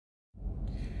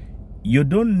you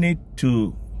don't need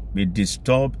to be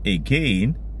disturbed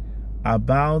again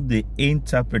about the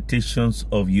interpretations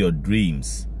of your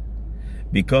dreams,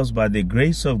 because by the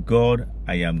grace of God,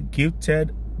 I am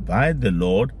gifted by the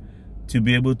Lord to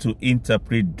be able to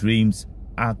interpret dreams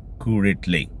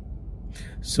accurately.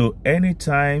 So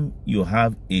anytime you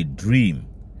have a dream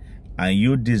and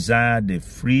you desire the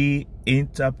free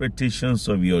interpretations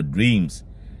of your dreams,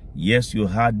 yes, you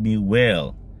heard me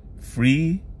well,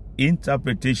 free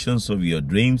interpretations of your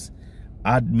dreams,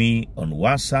 add me on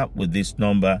WhatsApp with this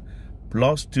number,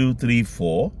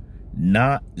 +234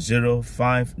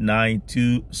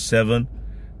 059270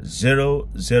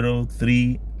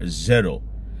 0030.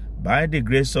 By the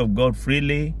grace of God,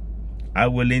 freely I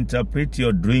will interpret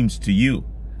your dreams to you.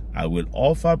 I will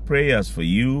offer prayers for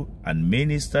you and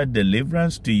minister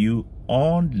deliverance to you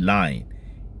online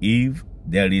if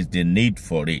there is the need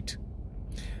for it.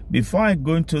 Before I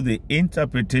go into the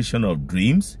interpretation of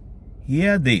dreams,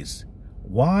 hear this.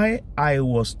 While I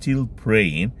was still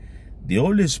praying, the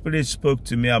Holy Spirit spoke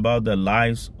to me about the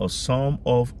lives of some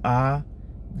of our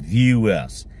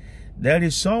viewers. There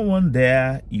is someone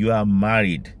there, you are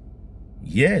married.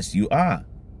 Yes, you are.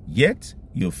 Yet,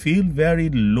 you feel very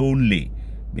lonely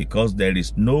because there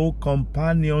is no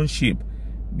companionship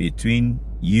between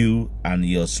you and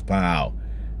your spouse.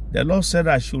 The Lord said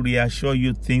I should reassure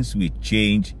you things will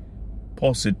change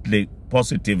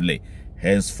positively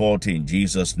henceforth in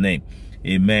Jesus' name.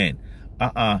 Amen.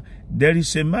 There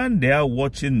is a man there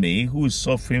watching me who is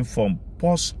suffering from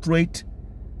prostate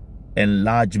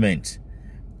enlargement.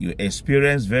 You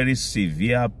experience very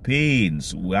severe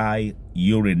pains while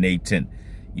urinating.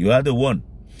 You are the one.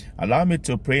 Allow me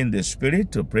to pray in the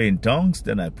spirit, to pray in tongues,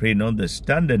 then I pray in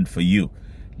understanding for you.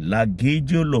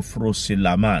 Lagijo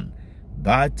lofrosilaman,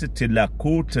 bat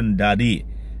tilakutendari.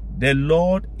 The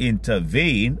Lord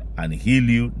intervene and heal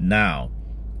you now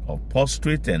of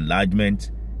prostate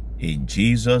enlargement in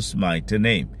Jesus' mighty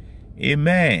name.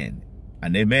 Amen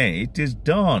and amen. It is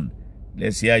done.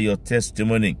 Let's hear your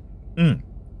testimony.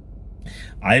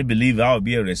 I believe I'll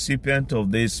be a recipient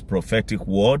of this prophetic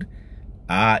word.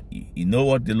 You know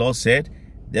what the Lord said?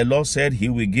 The Lord said he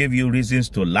will give you reasons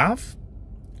to laugh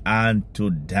and to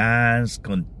dance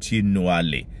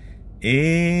continually.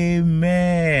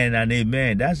 Amen and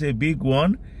amen. That's a big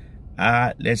one.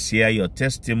 Let's hear your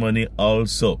testimony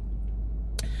also.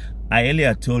 I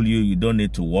earlier told you you don't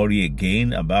need to worry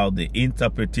again about the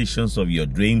interpretations of your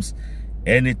dreams.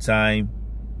 Anytime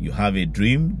you have a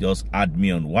dream, just add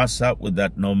me on WhatsApp with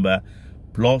that number,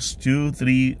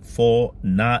 +234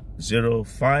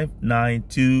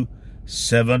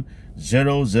 059270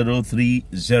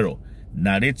 0030.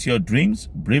 Narrate your dreams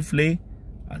briefly,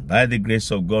 and by the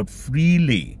grace of God,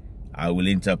 freely, I will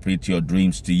interpret your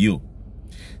dreams to you.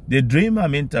 The dream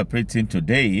I'm interpreting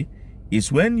today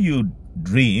is when you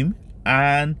dream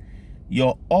and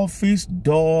your office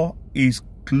door is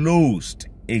closed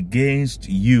against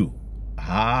you.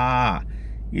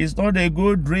 It's not a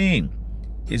good dream.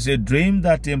 It's a dream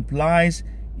that implies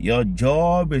your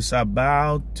job is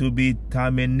about to be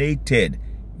terminated.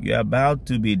 You're about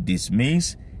to be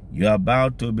dismissed. You're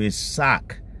about to be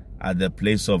sacked at the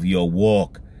place of your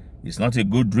work. It's not a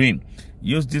good dream.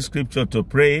 Use this scripture to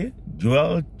pray.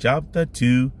 Joel chapter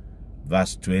 2,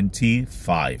 verse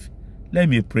 25. Let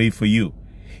me pray for you.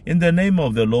 In the name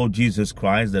of the Lord Jesus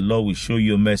Christ, the Lord will show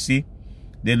you mercy.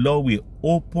 The Lord will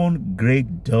open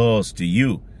great doors to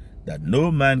you that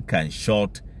no man can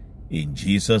shut in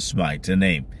Jesus' mighty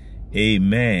name.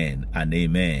 Amen and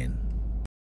amen.